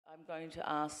going to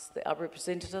ask our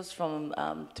representatives from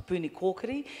Te Puni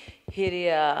Kōkiri,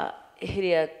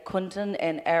 Heria Quinton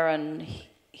and Aaron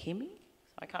Hemi.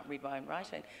 I can't read my own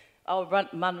writing. Oh,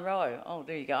 Munro. Oh,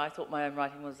 there you go. I thought my own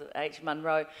writing was H.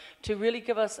 Munro. To really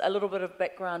give us a little bit of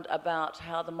background about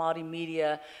how the Māori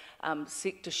media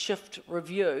sector shift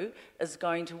review is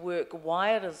going to work,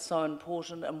 why it is so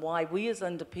important, and why we as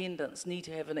independents need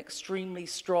to have an extremely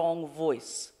strong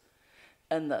voice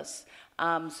in this.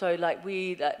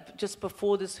 Just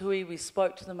before this hui, we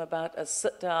spoke to them about a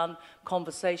sit-down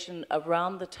conversation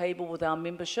around the table with our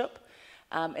membership.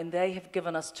 And they have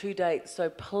given us 2 dates, so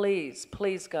please,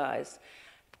 guys,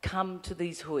 come to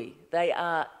these hui. They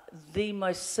are the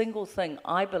most single thing,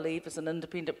 I believe, as an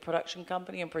independent production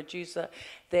company and producer,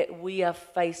 that we are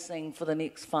facing for the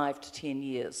next 5 to 10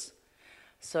 years.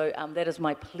 So that is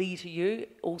my plea to you,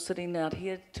 all sitting out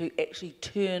here, to actually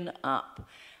turn up.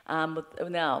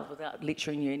 Now, without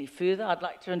lecturing you any further, I'd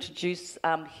like to introduce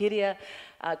Heria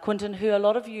Quinton, who a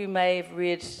lot of you may have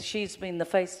read. She's been the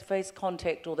face-to-face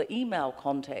contact or the email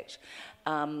contact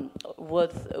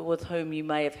with whom you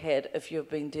may have had if you've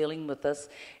been dealing with this.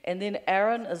 And then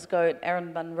Aaron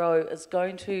Munro is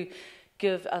going to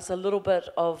give us a little bit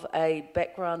of a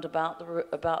background about the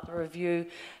review,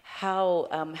 how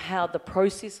the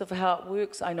process of how it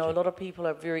works. I know a lot of people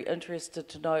are very interested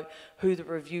to know who the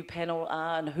review panel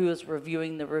are and who is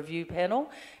reviewing the review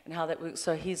panel and how that works.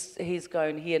 So he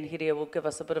and Heria will give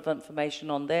us a bit of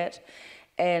information on that.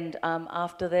 And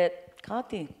after that,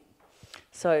 kāti.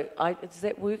 So is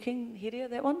that working, Heria,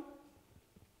 that one?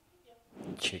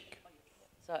 Yep. Check.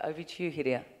 So over to you,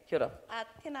 Heria. Kia ora.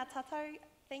 Tēnā tātou.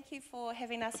 Thank you for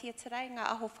having us here today, ngā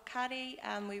aho Whakaari.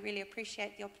 We really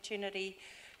appreciate the opportunity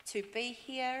to be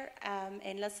here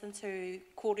and listen to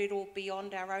kōrero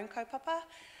beyond our own kaupapa.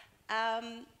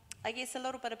 I guess a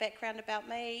little bit of background about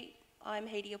me. I'm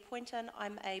Heria Quinton.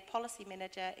 I'm a policy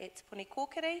manager at Te Puni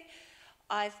Kōkiri.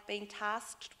 I've been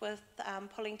tasked with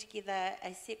pulling together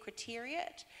a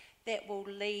secretariat that will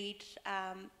lead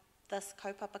this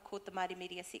kaupapa called the Māori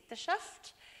Media Sector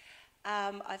Shift.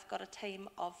 I've got a team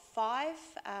of 5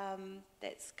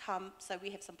 that's come, so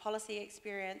we have some policy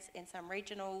experience and some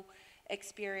regional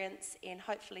experience, and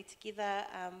hopefully together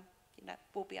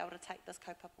we'll be able to take this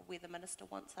kaupapa where the Minister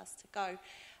wants us to go.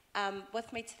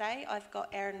 With me today I've got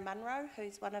Aaron Munro,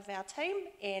 who's one of our team,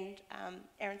 and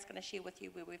Aaron's going to share with you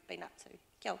where we've been up to.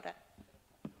 Kia ora.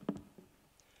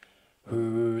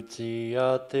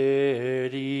 Hutia te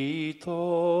rito,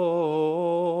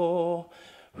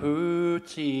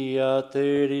 hutia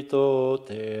te rito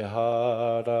te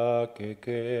hara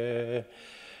keke,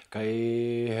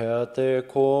 kei hea te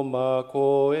koma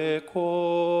ko e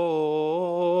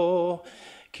ko,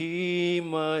 ki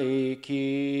mai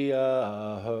ki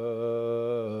ahau.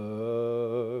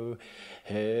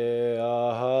 He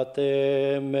aha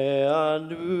te mea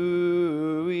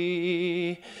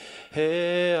nui,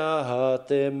 he aha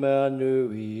te mea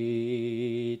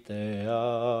nui te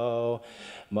ao.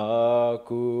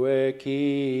 Maku e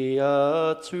ki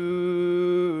atu,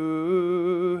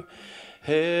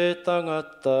 he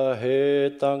tangata, he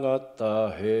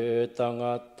tangata, he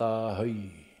tangata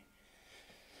hui.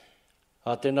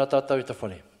 A tēnā tātou i te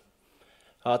whare.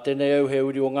 A tēnei au he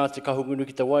uri o Ngāti Kahungunu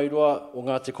ki te Wairoa, o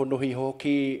Ngāti Konohi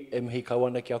hoki, e mihi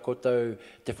kawana ki a koutou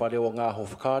te whare o ngā ho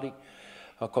Whakaari.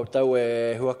 A koutou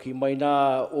e huaki mai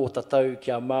nā o tatau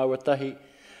ki a māuatahi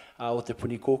o te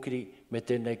Puni Kōkiri, me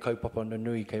tēnei kaupapa na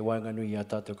nui kei wainganui a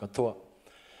tātou katoa.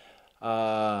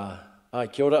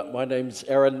 Kia ora, my name's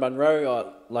Aaron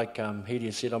Munro. Like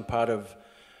Hedia said, I'm part of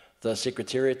the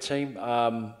Secretariat team.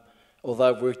 Although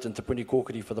I've worked in Te Puni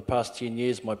Kōkiri for the past 10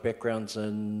 years, my background's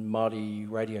in Māori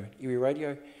radio, iwi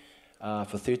radio,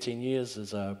 for 13 years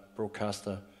as a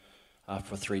broadcaster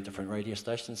for 3 different radio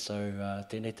stations. So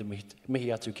tēnei te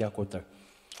mihi atu kia koutou.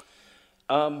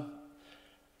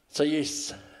 So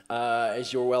yes,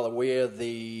 as you're well aware,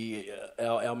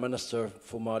 our Minister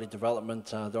for Māori Development,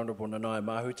 the Honourable Nanaia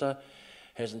Mahuta,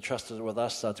 has entrusted with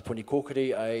us, Te Puni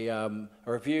Kōkiri, a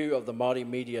review of the Māori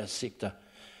media sector.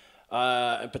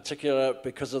 In particular,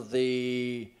 because of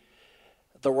the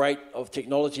rate of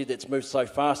technology that's moved so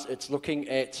fast, it's looking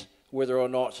at whether or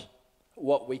not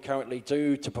what we currently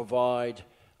do to provide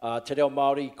te reo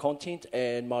Māori content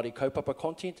and Māori kaupapa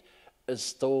content is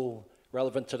still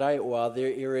relevant today, or are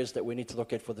there areas that we need to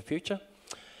look at for the future?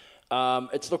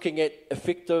 It's looking at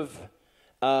effective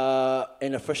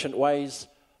and efficient ways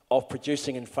of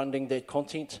producing and funding that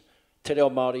content, te reo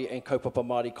Māori and kaupapa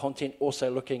Māori content, also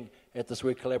looking at this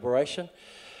word collaboration.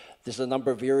 There's a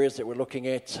number of areas that we're looking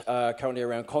at currently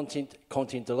around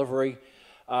content delivery,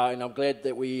 And I'm glad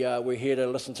that we're here to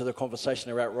listen to the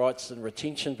conversation about rights and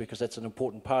retention, because that's an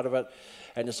important part of it.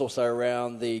 And it's also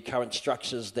around the current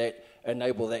structures that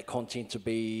enable that content to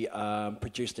be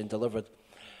produced and delivered.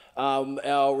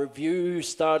 Our review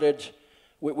started,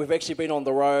 we've actually been on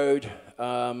the road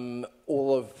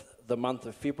all of the month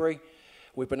of February.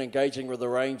 We've been engaging with a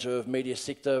range of media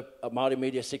sector, Māori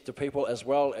media sector people, as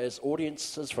well as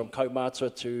audiences from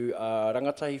kaumātua to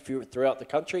rangatahi throughout the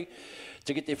country,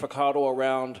 to get their whakaaro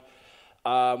around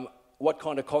what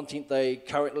kind of content they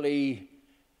currently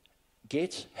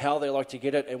get, how they like to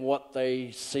get it, and what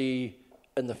they see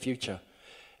in the future.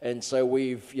 And so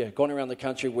we've gone around the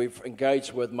country, we've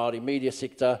engaged with Māori media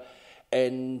sector,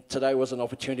 and today was an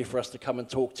opportunity for us to come and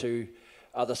talk to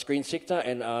the screen sector.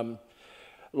 And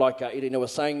like Irina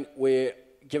was saying, we're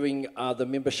giving the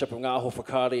membership of Ngā Aho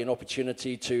Whakaari an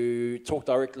opportunity to talk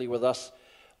directly with us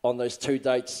on those 2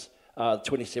 dates,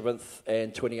 27th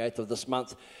and 28th of this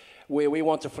month, where we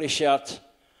want to flesh out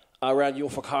around your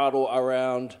whakaaro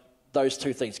around those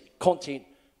 2 things: content,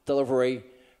 delivery,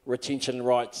 retention and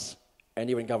rights, and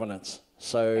even governance.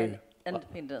 So and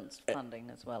independence funding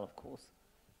as well, of course.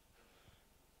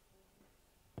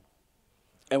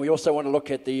 And we also want to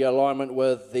look at the alignment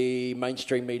with the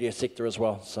mainstream media sector as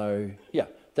well. So, yeah,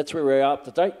 that's where we're up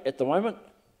to date at the moment.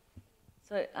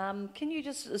 So can you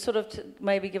just sort of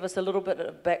maybe give us a little bit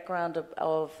of background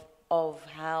of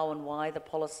how and why the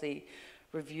policy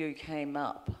review came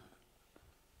up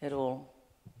at all?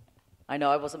 I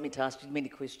know I wasn't meant to ask you many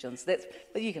questions,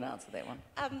 but you can answer that one.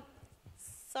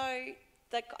 I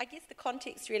guess the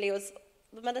context really was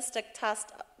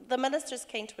the minister's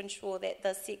keen to ensure that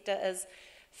the sector is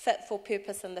fit for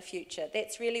purpose in the future.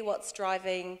 That's really what's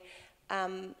driving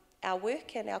our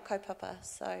work and our kaupapa.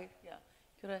 So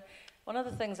yeah, one of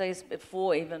the things I guess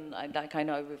before even, I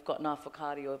know we've got Ngā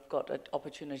Whakaari, or we've got an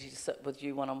opportunity to sit with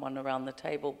you one-on-one around the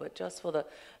table, but just for the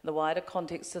wider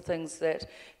context of things, that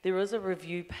there is a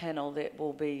review panel that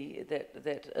will be,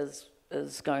 that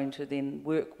is going to then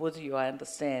work with you, I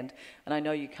understand. And I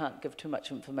know you can't give too much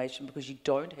information because you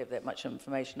don't have that much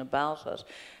information about it.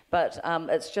 But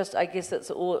it's just, I guess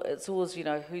it's always,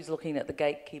 who's looking at the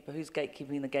gatekeeper, who's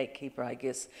gatekeeping the gatekeeper, I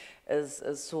guess, is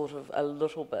sort of a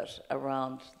little bit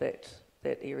around that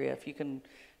area. If you can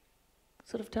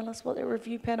sort of tell us what the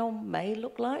review panel may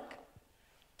look like.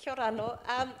 Kia ora anō.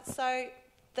 So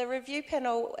the review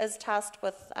panel is tasked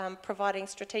with providing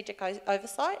strategic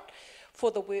oversight for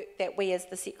the work that we as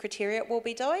the Secretariat will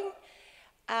be doing.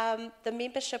 The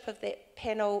membership of that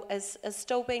panel is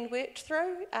still being worked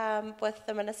through with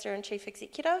the Minister and Chief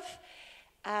Executive.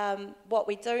 What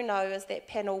we do know is that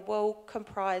panel will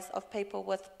comprise of people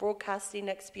with broadcasting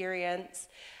experience,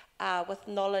 with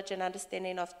knowledge and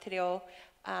understanding of te reo,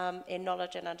 and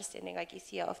knowledge and understanding, I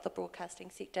guess, of the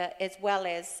broadcasting sector, as well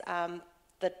as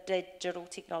the digital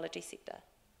technology sector.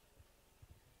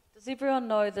 Does everyone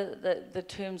know the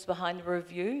terms behind the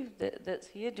review that's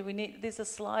here? Do we need? There's a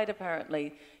slide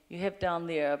apparently you have down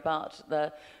there about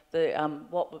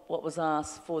what was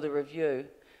asked for the review,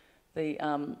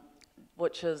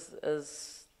 which is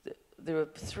there are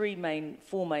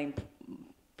four main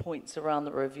points around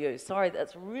the review. Sorry,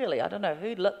 that's really, I don't know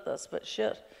who lit this, but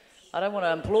shit, I don't want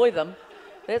to employ them.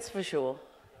 That's for sure.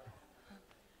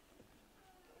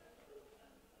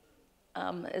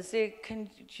 Have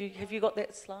you got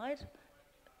that slide?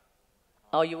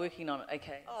 Oh, you're working on it.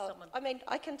 Okay.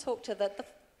 I can talk to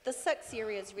the 6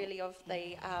 areas really of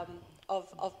the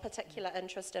of particular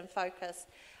interest and focus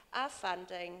are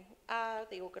funding, are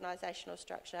the organisational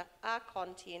structure, are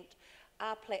content,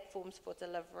 are platforms for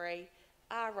delivery,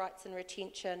 are rights and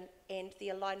retention, and the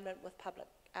alignment with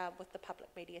the public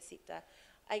media sector.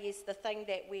 I guess the thing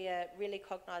that we're really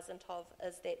cognisant of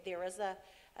is that there is a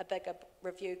bigger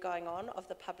review going on of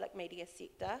the public media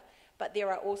sector, but there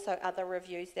are also other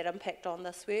reviews that impact on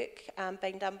this work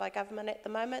being done by government at the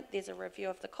moment. There's a review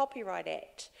of the Copyright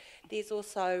Act. There's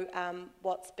also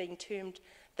what's being termed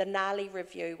the NALI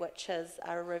review, which is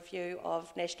a review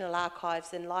of National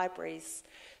Archives and libraries.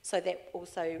 So that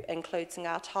also includes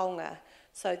Ngā Taonga.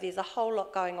 So there's a whole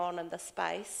lot going on in the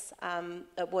space.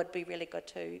 It would be really good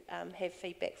to have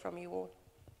feedback from you all.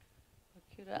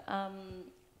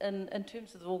 In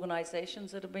terms of the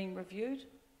organisations that are being reviewed,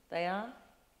 they are?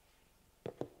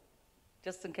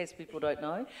 Just in case people don't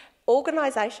know.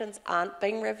 Organisations aren't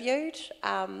being reviewed.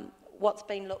 What's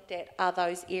been looked at are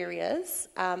those areas.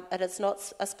 It is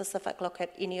not a specific look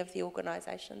at any of the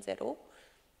organisations at all.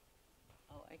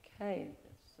 Oh, okay.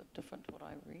 That's different to what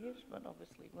I read, but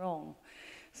obviously wrong.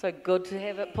 So good to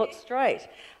have it put straight.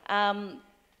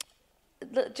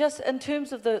 Just in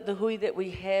terms of the hui that we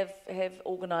have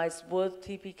organised with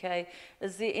TPK,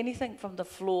 is there anything from the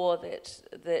floor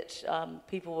that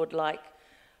people would like,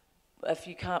 if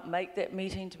you can't make that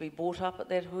meeting, to be brought up at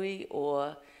that hui?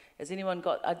 Or has anyone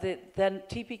got... Then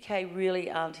TPK really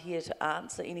aren't here to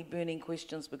answer any burning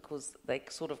questions because they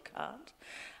sort of can't.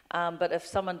 But if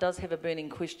someone does have a burning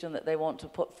question that they want to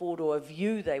put forward, or a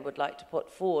view they would like to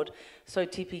put forward, so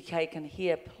TPK can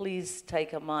hear, please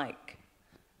take a mic.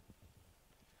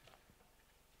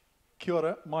 Kia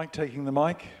ora, Mike taking the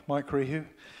mic, Mike Rehu,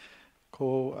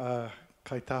 ko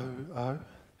kaitahu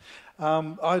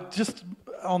ahu. I just,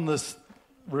 on this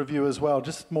review as well,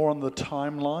 just more on the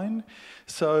timeline.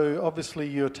 So obviously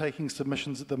you're taking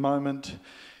submissions at the moment,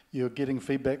 you're getting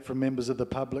feedback from members of the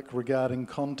public regarding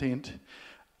content.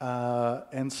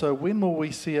 And so when will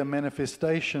we see a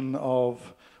manifestation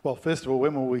of, well, first of all,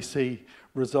 when will we see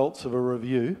results of a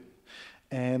review?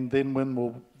 And then when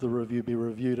will the review be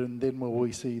reviewed, and then will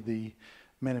we see the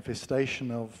manifestation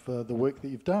of the work that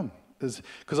you've done?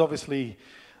 Because obviously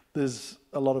there's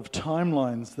a lot of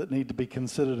timelines that need to be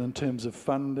considered in terms of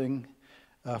funding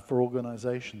for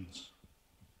organisations.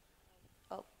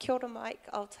 Well, kia ora, Mike,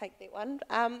 I'll take that one.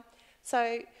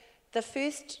 So the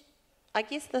first, I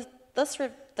guess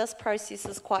this process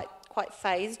is quite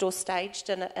phased or staged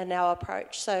in our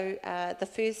approach. So the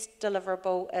first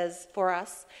deliverable is for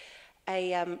us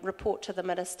a report to the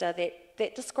Minister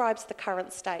that describes the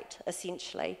current state,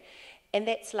 essentially. And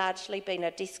that's largely been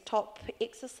a desktop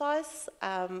exercise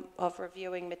of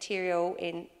reviewing material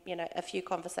and, a few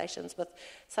conversations with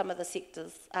some of the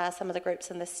sectors, some of the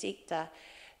groups in the sector.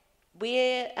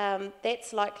 Where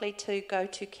that's likely to go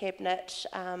to Cabinet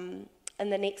in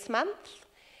the next month.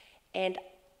 And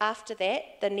after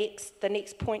that, the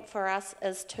next point for us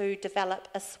is to develop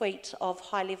a suite of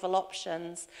high-level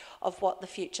options of what the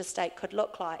future state could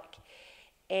look like.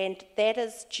 And that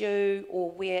is due,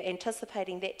 or we're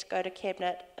anticipating that to go to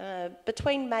Cabinet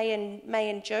between May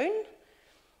and June.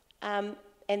 And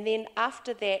then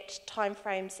after that,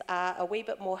 timeframes are a wee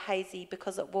bit more hazy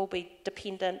because it will be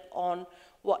dependent on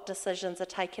what decisions are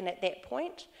taken at that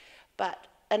point. But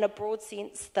in a broad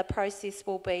sense, the process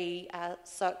will be,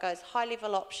 so it goes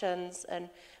high-level options in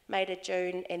May to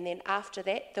June, and then after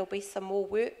that, there'll be some more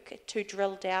work to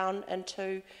drill down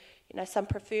into, some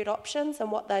preferred options and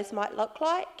what those might look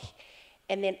like.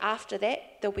 And then after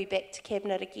that, they'll be back to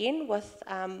Cabinet again with,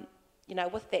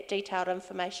 with that detailed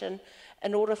information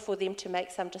in order for them to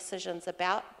make some decisions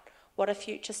about what a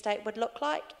future state would look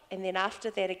like. And then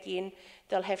after that, again,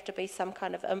 there'll have to be some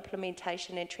kind of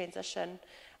implementation and transition.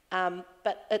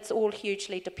 But it's all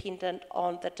hugely dependent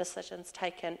on the decisions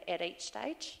taken at each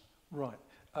stage. Right.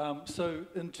 So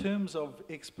in terms of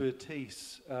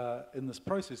expertise in this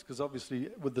process, because obviously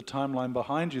with the timeline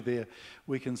behind you there,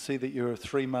 we can see that you're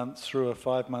 3 months through a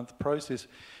 5-month process,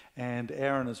 and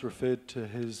Aaron has referred to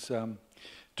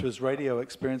his radio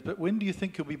experience. But when do you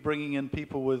think you'll be bringing in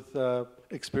people with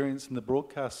experience in the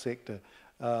broadcast sector,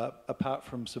 apart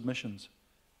from submissions?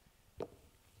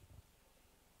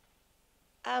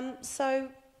 So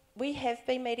we have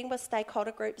been meeting with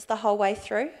stakeholder groups the whole way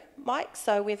through, Mike.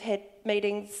 So we've had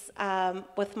meetings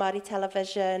with Māori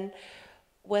Television,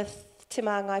 with Te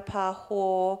Māngai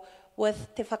Pāho, with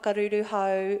Te Whakaruru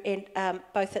Hau, and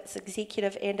both its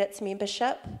executive and its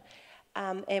membership.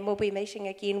 And we'll be meeting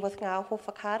again with Ngā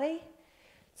Whakaari.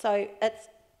 So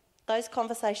those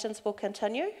conversations will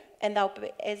continue, and they'll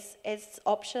be, as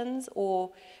options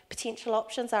or potential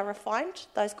options are refined,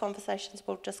 those conversations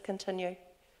will just continue.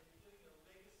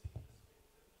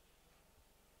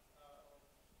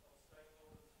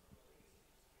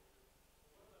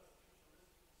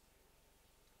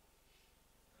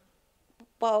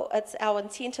 Well, it's our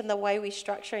intent in the way we're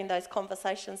structuring those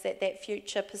conversations that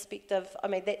future perspective,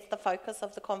 that's the focus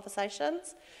of the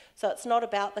conversations. So it's not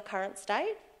about the current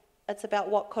state, it's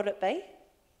about what could it be.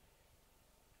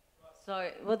 So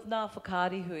with Ngā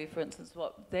Whakaari hui, for instance,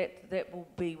 that will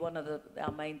be one of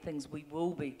our main things we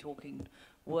will be talking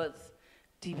with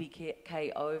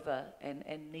TPK over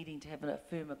and needing to have a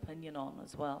firm opinion on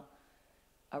as well,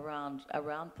 around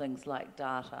things like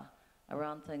data.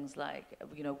 Around things like,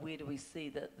 where do we see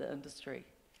the industry?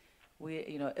 Where,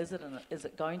 is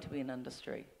it going to be an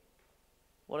industry?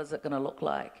 What is it going to look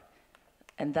like?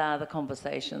 And they are the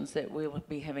conversations that we will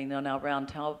be having on our round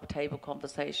table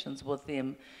conversations with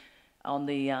them on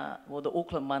the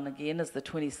Auckland one again is the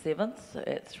 27th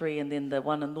at 3, and then the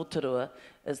one in Rotorua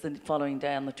is the following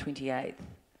day on the 28th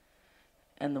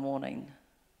in the morning.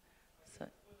 So.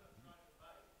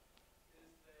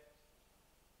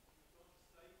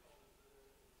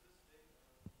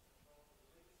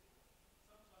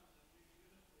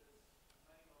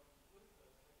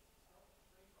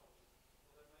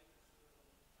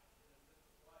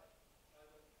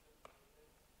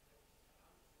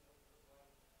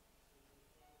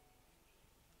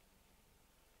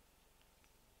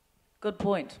 Good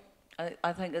point.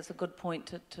 I think it's a good point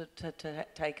to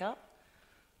take up.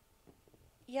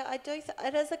 Yeah, I do.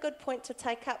 It is a good point to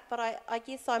take up, but I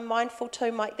guess I'm mindful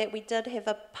too, Mike, that we did have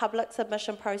a public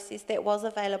submission process that was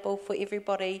available for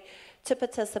everybody to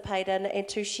participate in and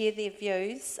to share their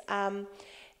views. And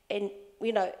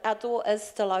you know, our door is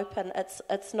still open.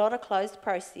 It's not a closed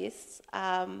process.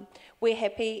 We're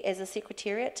happy as a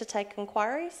secretariat to take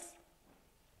inquiries.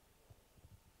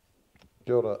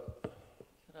 Kia ora.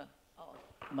 Oh,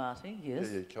 Marty, yes.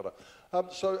 Yeah, kia ora.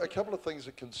 So a couple of things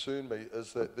that concern me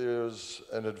is that there's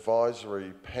an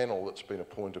advisory panel that's been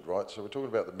appointed, right? So we're talking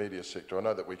about the media sector. I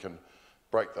know that we can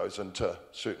break those into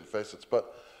certain facets,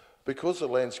 but because the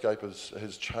landscape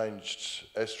has changed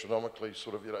astronomically,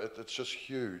 sort of, you know, it's just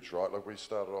huge, right? Like we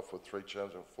started off with 3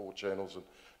 channels and 4 channels, and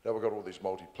now we've got all these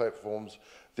multi-platforms.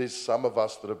 There's some of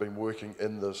us that have been working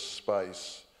in this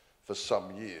space for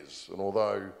some years, and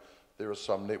although there are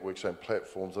some networks and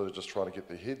platforms that are just trying to get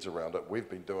their heads around it, we've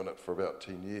been doing it for about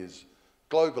 10 years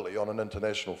globally on an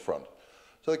international front.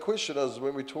 So the question is,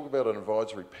 when we talk about an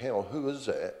advisory panel, who is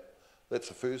that? That's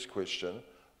the first question.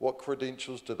 What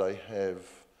credentials do they have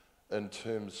in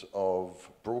terms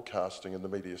of broadcasting in the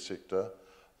media sector?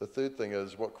 The third thing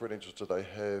is, what credentials do they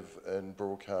have in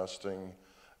broadcasting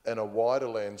in a wider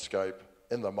landscape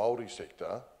in the Māori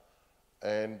sector?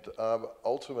 And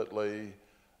ultimately,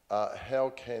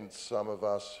 how can some of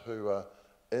us who are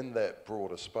in that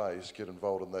broader space get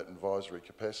involved in that advisory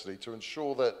capacity to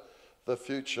ensure that the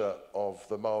future of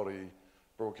the Māori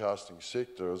broadcasting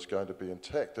sector is going to be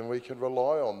intact, and we can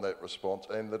rely on that response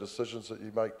and the decisions that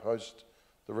you make post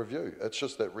the review? It's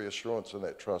just that reassurance and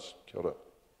that trust. Kia ora.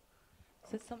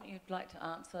 Is that something you'd like to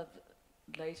answer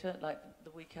later, like the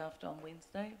week after on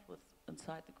Wednesday, with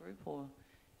inside the group, or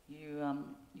you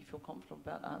feel comfortable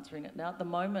about answering it now? At the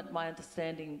moment, my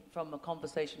understanding from a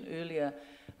conversation earlier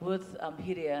with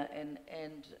Hiria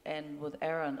and with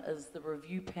Aaron is the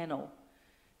review panel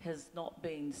has not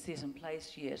been set in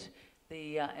place yet.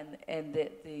 And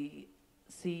that the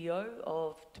CEO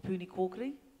of Te Puni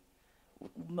Kōkiri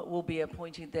will be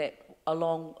appointing that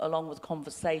along with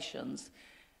conversations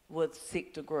with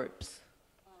sector groups.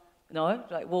 No,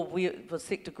 like, well, with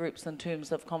sector groups in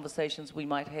terms of conversations we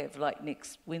might have like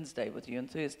next Wednesday with you and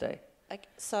Thursday. Okay,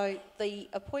 so the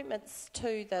appointments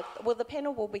to the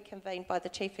panel will be convened by the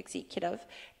Chief Executive.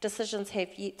 Decisions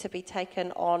have yet to be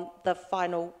taken on the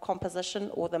final composition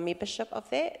or the membership of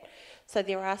that. So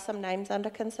there are some names under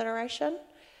consideration.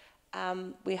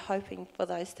 We're hoping for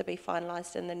those to be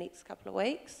finalised in the next couple of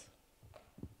weeks.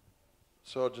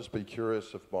 So I'd just be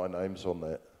curious if my name's on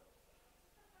that.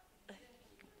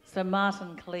 So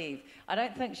Martin Cleve. I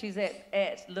don't think she's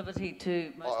at liberty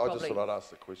to most probably... I just thought I'd ask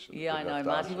the question. Yeah, I know,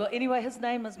 Marty. Well, anyway, his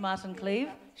name is Martin Cleve.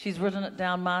 She's written it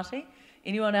down, Marty.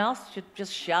 Anyone else should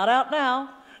just shout out now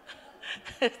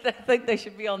if they think they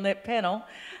should be on that panel.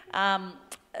 And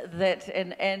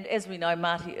as we know,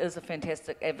 Marty is a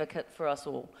fantastic advocate for us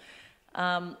all.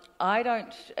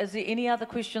 Is there any other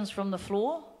questions from the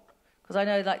floor? Because I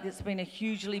know like it's been a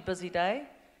hugely busy day.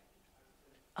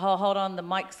 Oh, hold on, the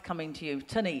mic's coming to you.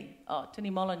 Tini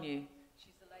Molyneux.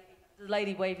 She's the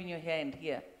lady waving your hand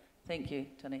here. Thank you,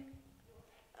 Tini.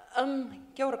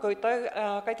 Kia ora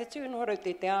koutou. Kei te tūnoro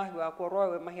te te āhua, ko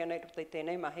roa e mahi anei te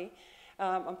tēnei mahi.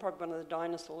 I'm probably one of the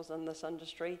dinosaurs in this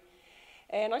industry.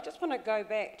 And I just want to go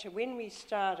back to when we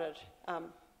started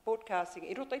broadcasting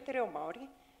i roto i te reo Māori.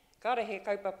 Kāre he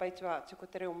kaupapa i tu atu ko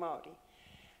te reo Māori.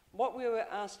 What we were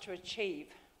asked to achieve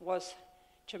was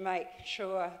to make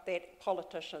sure that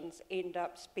politicians end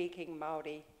up speaking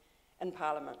Māori in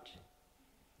Parliament.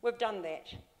 We've done that.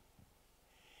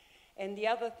 And the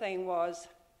other thing was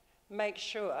make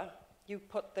sure you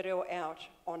put the reo out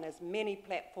on as many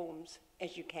platforms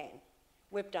as you can.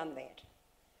 We've done that.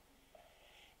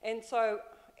 And so,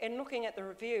 in looking at the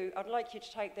review, I'd like you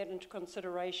to take that into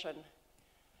consideration.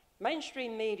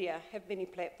 Mainstream media have many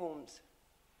platforms.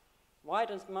 Why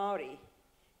does Māori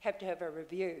have to have a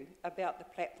review about the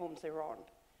platforms they're on?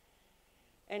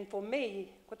 And for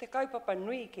me, ko te kaupapa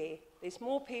nui ke, there's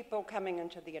more people coming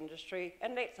into the industry,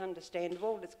 and that's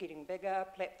understandable. It's getting bigger.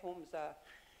 Platforms are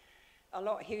a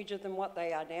lot huger than what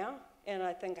they are now, and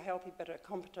I think a healthy bit of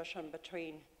competition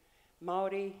between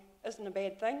Māori isn't a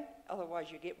bad thing. Otherwise,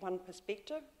 you get one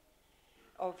perspective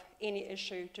of any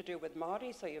issue to do with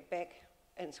Māori, so you're back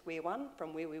in square one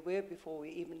from where we were before we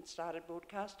even started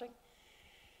broadcasting.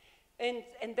 And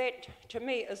that, to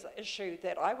me, is the issue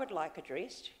that I would like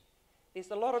addressed.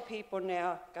 There's a lot of people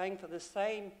now going for the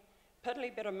same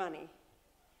piddly bit of money.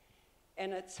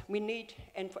 And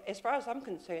as far as I'm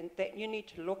concerned, that you need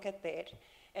to look at that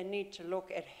and need to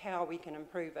look at how we can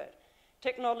improve it.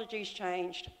 Technology's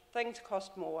changed, things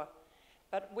cost more,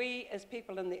 But we, as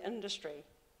people in the industry,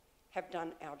 have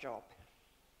done our job.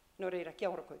 Nō reira, kia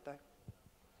ora koutou.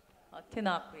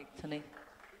 Tēnā koe, Tini.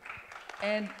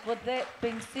 And with that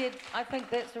being said, I think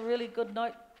that's a really good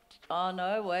note. Oh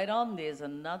no, wait on, there's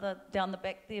another down the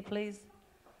back there, please.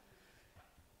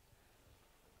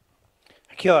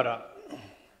 Kia ora,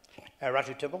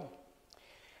 Ratu Tibble.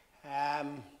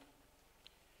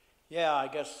 Yeah, I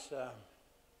guess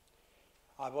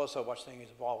I've also watched things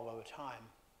evolve over time,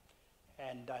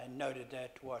 and I noted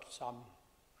that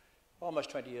almost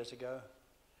 20 years ago,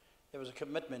 there was a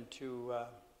commitment to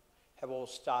have all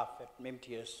staff at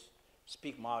MTS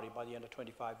speak Māori by the end of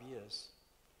 25 years.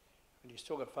 And you've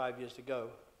still got 5 years to go,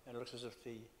 and it looks as if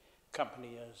the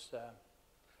company is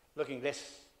looking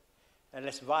less and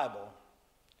less viable.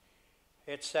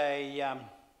 It's a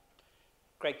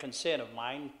great concern of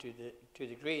mine to the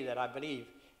degree that I believe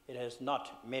it has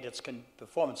not met its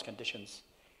performance conditions.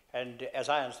 And as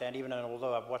I understand, even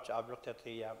although I've looked at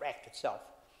the Act itself,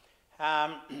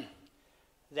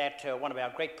 that one of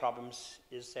our great problems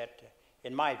is that,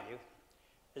 in my view,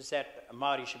 is that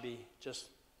Māori should be just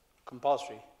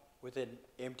compulsory within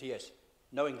MTS,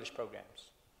 no English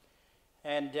programs.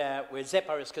 And where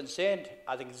ZEPA is concerned,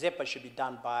 I think ZEPA should be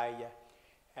done by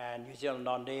New Zealand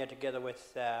On Air together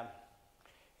with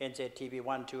NZTV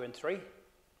 1, 2 and 3,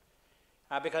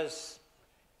 because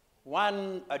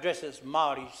one addresses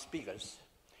Māori speakers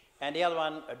and the other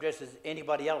one addresses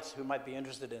anybody else who might be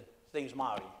interested in things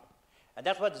Māori. And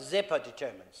that's what ZEPA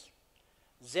determines.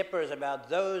 ZEPA is about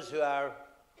those who are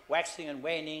waxing and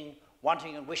waning,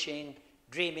 wanting and wishing,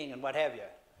 dreaming and what have you.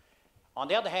 On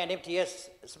the other hand, MTS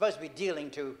is supposed to be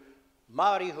dealing to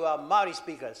Māori who are Māori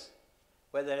speakers,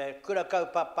 whether they're kura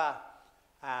kaupapa,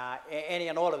 any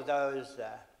and all of those,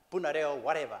 puna reo,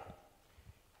 whatever.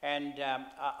 And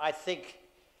I think,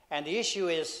 and the issue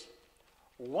is,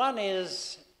 one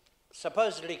is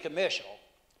supposedly commercial,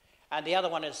 and the other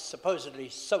one is supposedly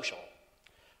social.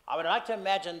 I would like to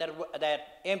imagine that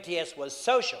MTS was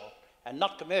social and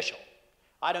not commercial.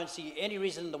 I don't see any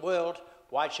reason in the world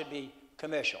why it should be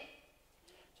commercial.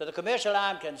 So the commercial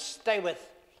arm can stay with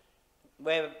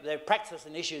where they've practiced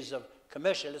in issues of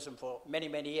commercialism for many,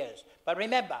 many years. But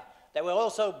remember, they were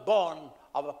also born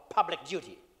of a public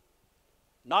duty,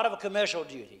 not of a commercial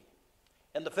duty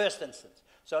in the first instance.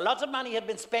 So lots of money had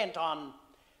been spent on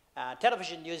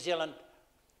Television New Zealand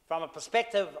from a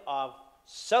perspective of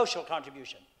social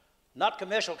contribution, not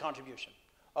commercial contribution.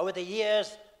 Over the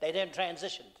years, they then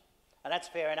transitioned, and that's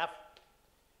fair enough.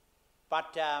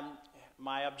 But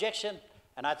my objection,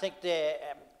 and I think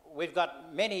we've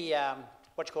got many,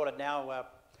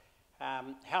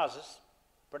 houses,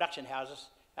 production houses.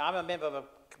 I'm a member of a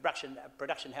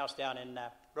production house down in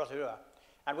Rotorua,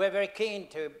 and we're very keen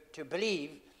to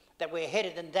believe that we're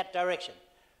headed in that direction.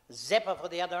 ZEPA for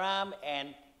the other arm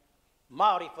and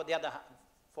Māori for the other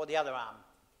arm.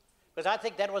 Because I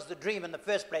think that was the dream in the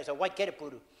first place of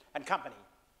Whakaari and company,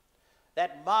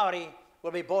 that Māori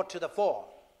will be brought to the fore.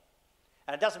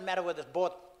 And it doesn't matter whether it's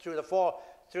brought through the fore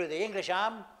through the English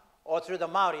arm or through the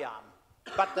Māori arm,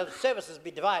 but the services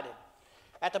be divided.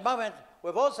 At the moment,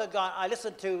 we've also I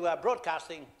listened to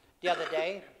broadcasting the other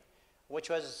day, which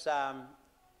was, that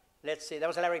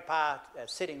was Larry Parr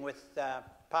sitting with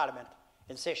Parliament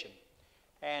in session.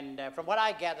 And from what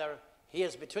I gather, he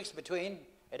is between,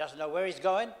 he doesn't know where he's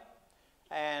going,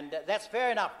 and that's fair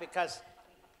enough because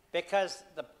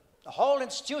the whole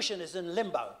institution is in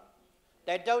limbo.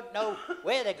 They don't know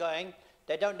where they're going,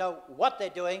 they don't know what they're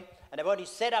doing, and they've only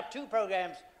set up 2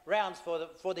 programs rounds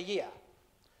for the year.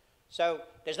 So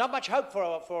there's not much hope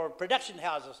for production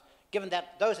houses, given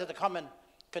that those are the common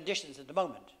conditions at the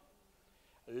moment.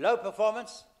 Low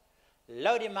performance,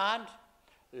 low demand,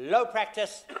 low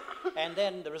practice, and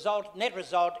then the net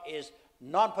result is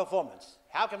non-performance.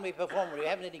 How can we perform when we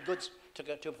haven't any goods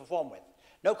to perform with?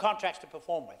 No contracts to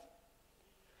perform with.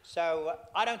 So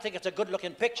I don't think it's a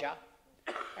good-looking picture,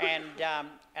 and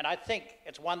I think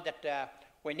it's one that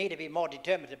we need to be more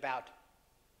determined about.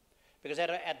 Because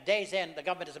at day's end, the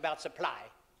government is about supply.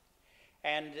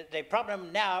 And the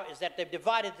problem now is that they've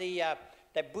divided the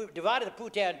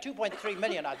putea in 2.3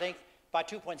 million, I think, by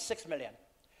 2.6 million.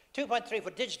 2.3 for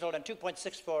digital and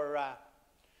 2.6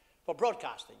 for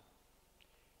broadcasting.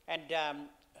 And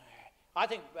I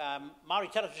think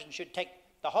Māori television should take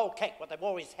the whole cake, what they've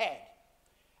always had.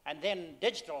 And then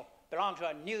digital belongs to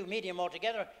a new medium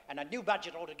altogether and a new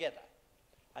budget altogether.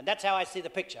 And that's how I see the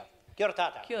picture. Kia ora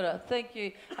tātou. Kia ora, thank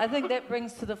you. I think that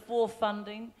brings to the fore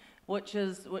funding, which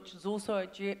is also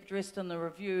addressed in the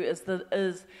review,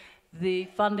 is the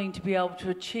funding to be able to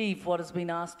achieve what has been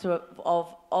asked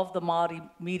of the Māori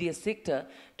media sector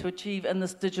to achieve in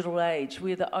this digital age.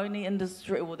 We're the only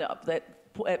industry,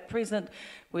 at present,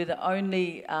 we're the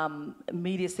only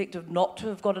media sector not to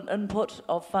have got an input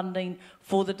of funding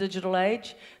for the digital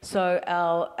age. So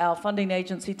our funding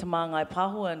agency, Te Māngai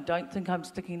Pāhua, and don't think I'm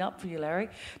sticking up for you, Larry,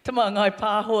 Te Māngai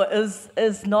Pāhua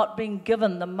is not being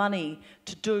given the money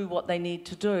to do what they need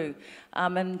to do.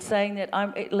 And saying that,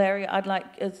 Larry,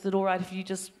 is it all right if you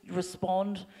just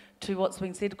respond to what's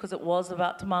been said, because it was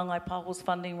about Te Māngai Pāhua's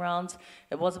funding rounds,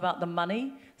 it was about the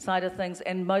money side of things,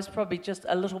 and most probably just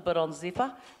a little bit on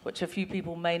Zephyr, which a few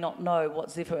people may not know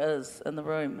what Zephyr is in the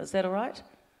room. Is that all right?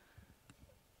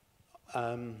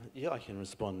 Yeah, I can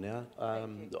respond now.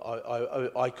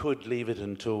 I could leave it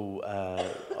until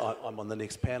I'm on the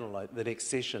next panel. The next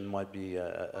session might be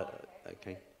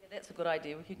okay. Yeah, that's a good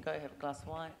idea. We can go have a glass of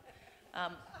wine.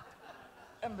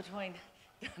 In between.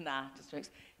 Nah, just drinks.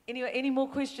 Anyway, any more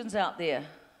questions out there?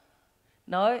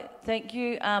 No? Thank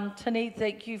you. Tini,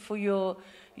 thank you for your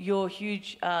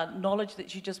huge knowledge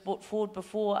that you just brought forward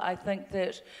before. I think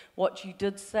that what you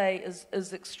did say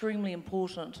is extremely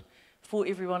important for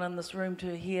everyone in this room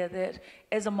to hear, that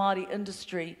as a Māori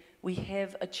industry, we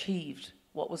have achieved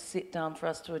what was set down for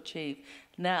us to achieve.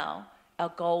 Now, our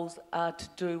goals are to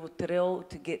do with te reo,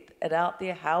 to get it out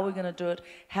there. How are we going to do it?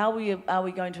 How are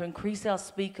we going to increase our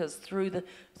speakers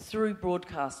through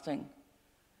broadcasting?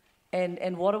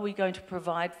 And what are we going to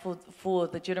provide for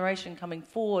the generation coming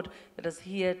forward that is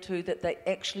here that they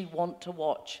actually want to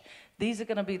watch? These are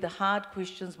going to be the hard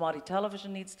questions Māori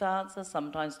television needs to answer,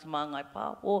 sometimes Te Māngai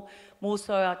Pāhua, more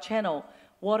so our channel.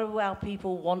 What do our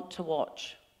people want to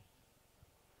watch?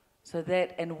 So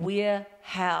that, and where,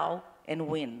 how, and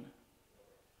when.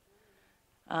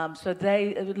 So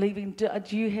they are leaving.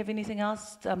 Do you have anything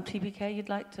else, TPK, you'd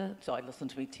like to... Sorry, listen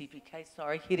to me, TPK,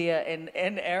 sorry, Hiria and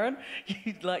Aaron,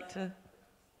 you'd like to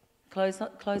close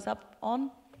up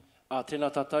on?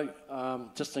 Tēnā tātou.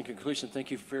 Just in conclusion, thank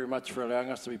you very much for allowing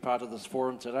us to be part of this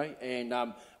forum today.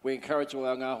 And we encourage all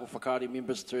our Ngāho Whakaari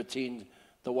members to attend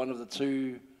one of the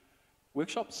two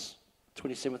workshops,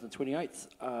 27th and 28th.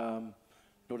 Nō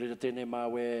reira tēnei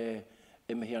māwe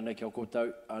e mihi anei ki au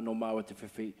koutou, no māwe te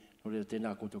whiwhi. Kia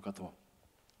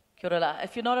ora la.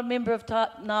 If you're not a member of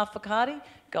Ngā Whakaari,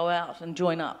 go out and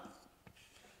join up.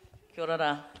 Kia ora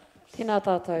la. Tēnā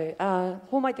tātou.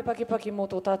 Ho mai te pakipaki mō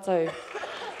tō tātou.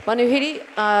 Manuhiri,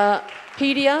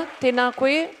 Hiria, tēnā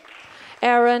koe.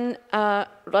 Aaron,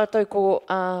 rātou ko,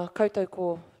 koutou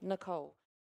ko Nicole.